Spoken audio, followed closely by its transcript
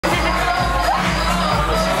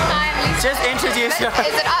Just introduce yourself.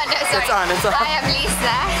 Is it on? No, sorry. It's on, it's on. Hi, I'm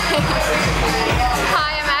Lisa.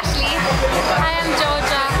 Hi, I'm Ashley. Hi, I'm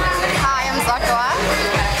Georgia. Hi, I'm Zakwa.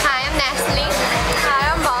 Hi, I'm Natalie.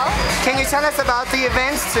 Hi, I'm Val. Can you tell us about the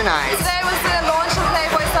events tonight? Today was the launch of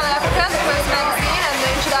Playboy South Africa, the first magazine, and the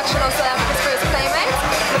introduction of South Africa's first Playmate.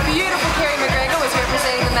 The beautiful Kerry McGregor was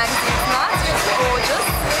representing the magazine tonight. Just gorgeous.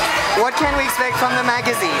 What can we expect from the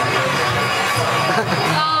magazine?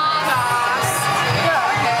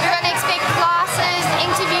 We're going to expect classes,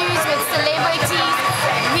 interviews with celebrities,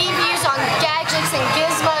 reviews on gadgets and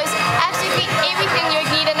gizmos, absolutely everything you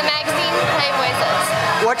would need in a magazine, Playboy does.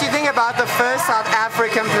 What do you think about the first South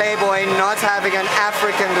African Playboy not having an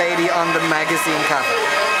African lady on the magazine cover?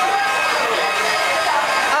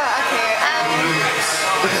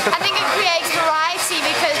 I think it creates variety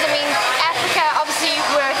because, I mean, Africa, obviously,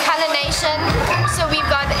 we're a colour nation, so we've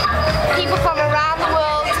got people from around the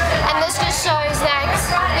world, and this just shows that,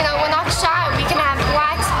 you know, we're not shy. We can have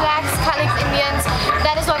whites, blacks, coloured Indians.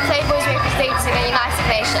 That is what Playboy is representing, a united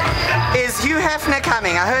nation. Is Hugh Hefner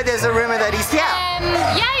coming? I heard there's a rumour that he's here.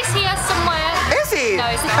 Yeah, he's here somewhere. Is he? No,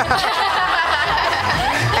 he's not.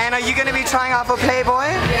 And are you going to be trying out for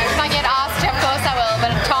Playboy? If I get asked,